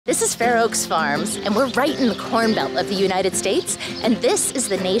This is Fair Oaks Farms, and we're right in the Corn Belt of the United States, and this is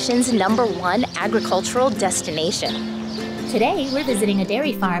the nation's #1 agricultural destination. Today, we're visiting a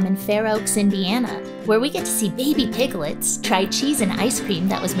dairy farm in Fair Oaks, Indiana, where we get to see baby piglets, try cheese and ice cream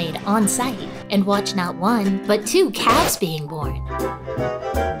that was made on site, and watch not one, but 2 calves being born.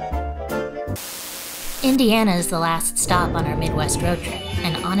 Indiana is the last stop on our Midwest road trip,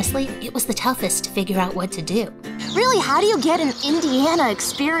 and honestly, it was the toughest to figure out what to do. Really, how do you get an Indiana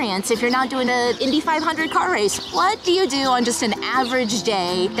experience if you're not doing an Indy 500 car race? What do you do on just an average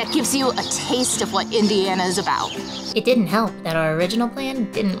day that gives you a taste of what Indiana is about? It didn't help that our original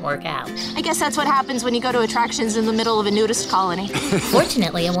plan didn't work out. I guess that's what happens when you go to attractions in the middle of a nudist colony.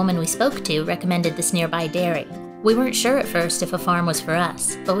 Fortunately, a woman we spoke to recommended this nearby dairy. We weren't sure at first if a farm was for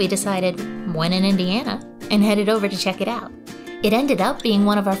us, but we decided, when in Indiana, and headed over to check it out. It ended up being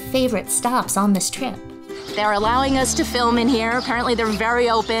one of our favorite stops on this trip. They're allowing us to film in here. Apparently they're very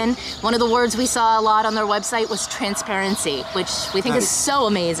open. One of the words we saw a lot on their website was transparency, which we think is so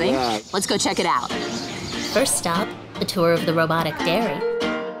amazing. Yeah. Let's go check it out. First stop, a tour of the robotic dairy.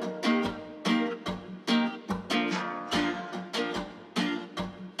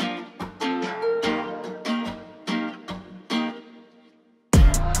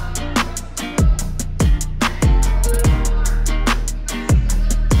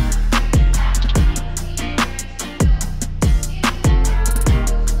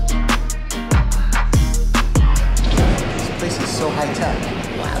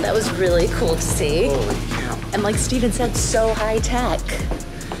 Wow, that was really cool to see. Holy cow. And like Steven said, so high tech.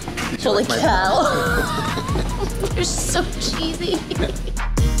 Holy cow. They're so cheesy.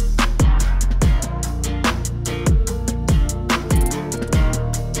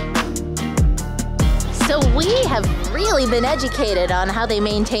 So we have really been educated on how they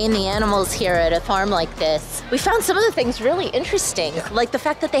maintain the animals here at a farm like this. We found some of the things really interesting, like the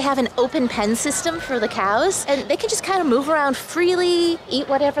fact that they have an open pen system for the cows, and they can just kind of move around freely, eat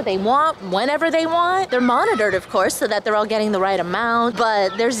whatever they want, whenever they want. They're monitored, of course, so that they're all getting the right amount,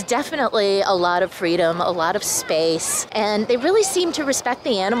 but there's definitely a lot of freedom, a lot of space, and they really seem to respect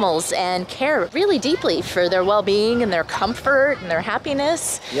the animals and care really deeply for their well-being and their comfort and their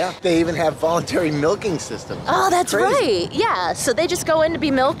happiness. Yeah, they even have voluntary milking system. Oh, that's right. Yeah, so they just go in to be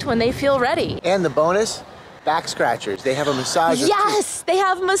milked when they feel ready. And the bonus, back scratchers. They have a massager. Yes, they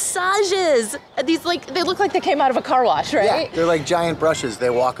have massages. These they look like they came out of a car wash, right? Yeah, they're like giant brushes.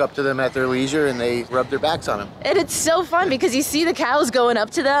 They walk up to them at their leisure and they rub their backs on them. And it's so fun because you see the cows going up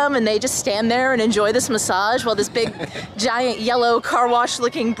to them and they just stand there and enjoy this massage while this big giant yellow car wash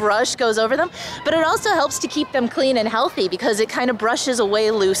looking brush goes over them. But it also helps to keep them clean and healthy because it kind of brushes away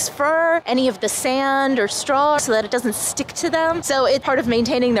loose fur, any of the sand or straw, so that it doesn't stick to them. So it's part of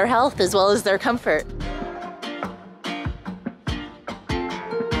maintaining their health as well as their comfort.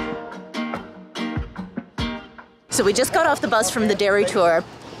 So we just got off the bus from the dairy tour,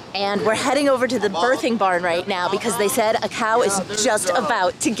 and we're heading over to the birthing barn right now because they said a cow is just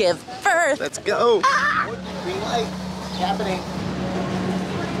about to give birth. Let's go. Ah! Green light happening.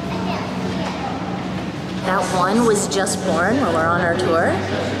 That one was just born while we're on our tour,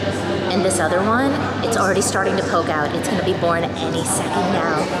 and this other one, it's already starting to poke out. It's going to be born any second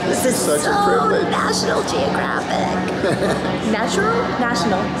now. This is such a privilege. National Geographic. National.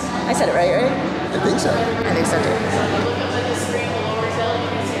 I said it right? I think so. I think so too.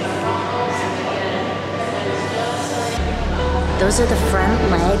 Those are the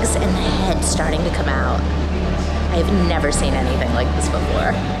front legs and the head starting to come out. I've never seen anything like this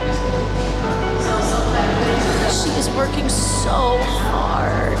before. She is working so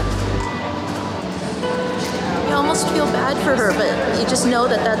hard. You almost feel bad for her, but you just know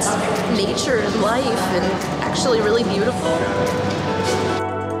that that's nature and life and actually really beautiful.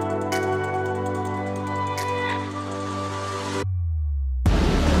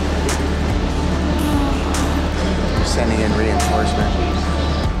 Sending in reinforcement.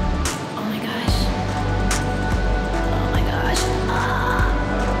 Oh my gosh. Oh my gosh. Ah.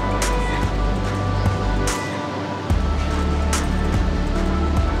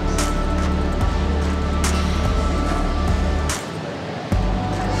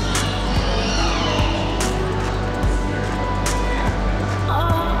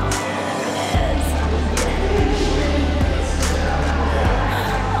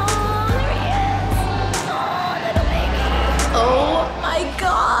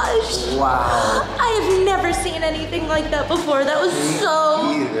 Wow. I have never seen anything like that before. That was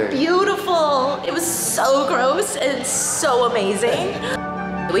so beautiful. It was so gross and so amazing.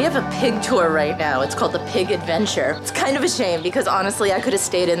 We have a pig tour right now. It's called the Pig Adventure. It's kind of a shame because honestly, I could have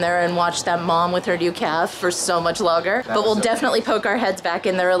stayed in there and watched that mom with her new calf for so much longer. But we'll definitely poke our heads back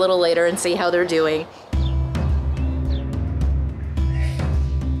in there a little later and see how they're doing.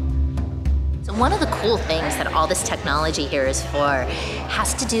 So one of the cool things that all this technology here is for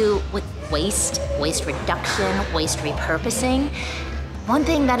has to do with waste reduction, waste repurposing. One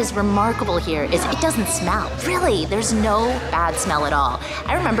thing that is remarkable here is it doesn't smell. Really, there's no bad smell at all.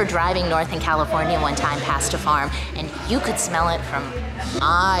 I remember driving north in California one time past a farm and you could smell it from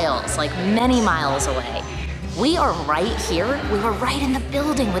miles, like many miles away. We are right here. We were right in the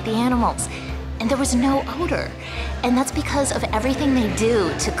building with the animals and there was no odor. And that's because of everything they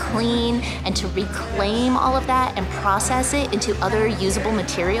do to clean and to reclaim all of that and process it into other usable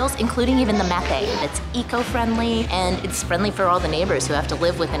materials, including even the methane. It's eco-friendly and it's friendly for all the neighbors who have to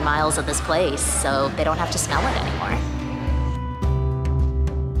live within miles of this place, so they don't have to smell it anymore.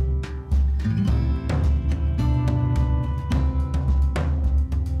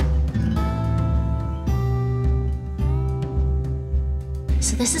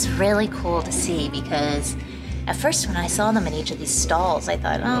 So this is really cool to see because at first when I saw them in each of these stalls, I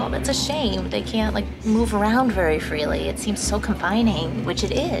thought, oh, that's a shame. They can't like move around very freely. It seems so confining, which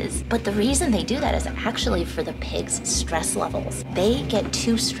it is. But the reason they do that is actually for the pigs' stress levels. They get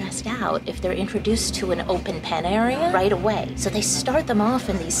too stressed out if they're introduced to an open pen area right away. So they start them off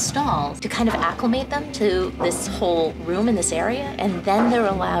in these stalls to kind of acclimate them to this whole room in this area, and then they're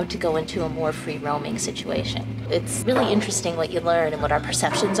allowed to go into a more free roaming situation. It's really interesting what you learn and what our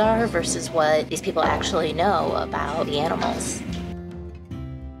perceptions are versus what these people actually know about the animals.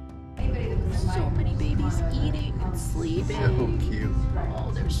 So many babies eating and sleeping. So cute. Oh,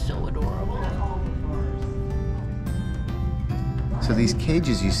 they're so adorable. So these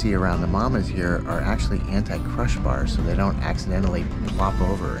cages you see around the mamas here are actually anti-crush bars so they don't accidentally plop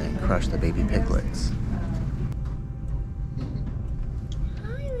over and crush the baby piglets.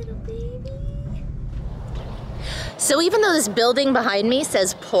 So even though this building behind me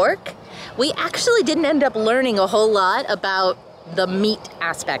says pork, we actually didn't end up learning a whole lot about the meat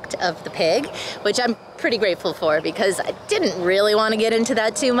aspect of the pig, which I'm pretty grateful for because I didn't really want to get into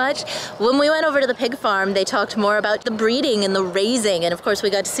that too much. When we went over to the pig farm, they talked more about the breeding and the raising, and of course we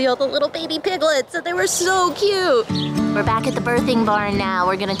got to see all the little baby piglets, and they were so cute. We're back at the birthing barn now.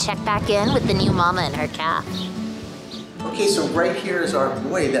 We're gonna check back in with the new mama and her calf. Okay, so right here is our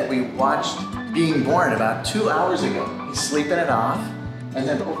boy that we watched being born about 2 hours ago. He's sleeping it off. And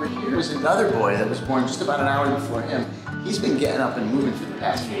then over here is another boy that was born just about an hour before him. He's been getting up and moving for the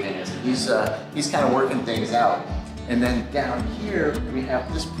past few minutes. He's kind of working things out. And then down here, we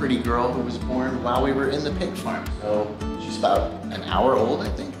have this pretty girl who was born while we were in the pig farm. So she's about an hour old, I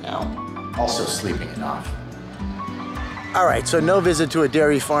think, now. Also sleeping it off. All right, so no visit to a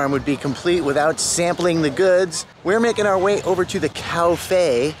dairy farm would be complete without sampling the goods. We're making our way over to the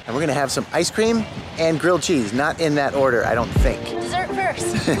cafe, and we're gonna have some ice cream and grilled cheese. Not in that order, I don't think. Dessert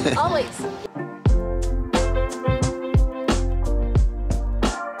first, always.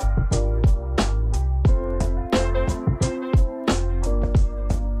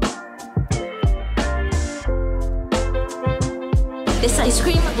 This ice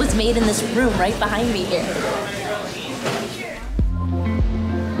cream was made in this room right behind me here.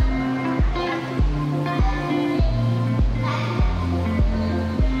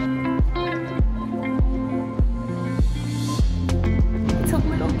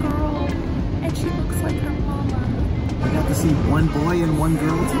 See one boy and one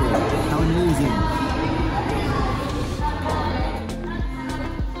girl today. How amazing.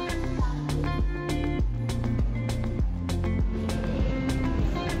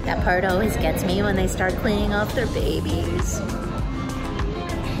 That part always gets me when they start cleaning off their babies.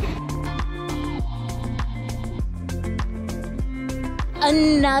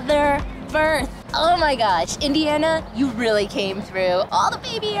 Another birth. Oh my gosh, Indiana, you really came through. All the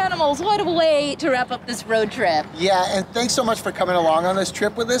baby animals, what a way to wrap up this road trip. Yeah, and thanks so much for coming along on this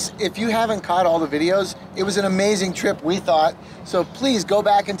trip with us. If you haven't caught all the videos, it was an amazing trip, we thought. So please go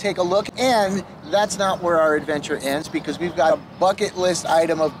back and take a look. And that's not where our adventure ends, because we've got a bucket list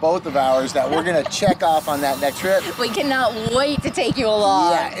item of both of ours that we're gonna check off on that next trip. We cannot wait to take you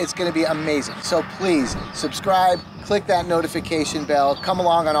along. Yeah, it's gonna be amazing. So please subscribe, click that notification bell, come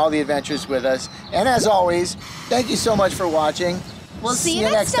along on all the adventures with us. And as always, thank you so much for watching. We'll see you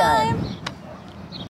next time.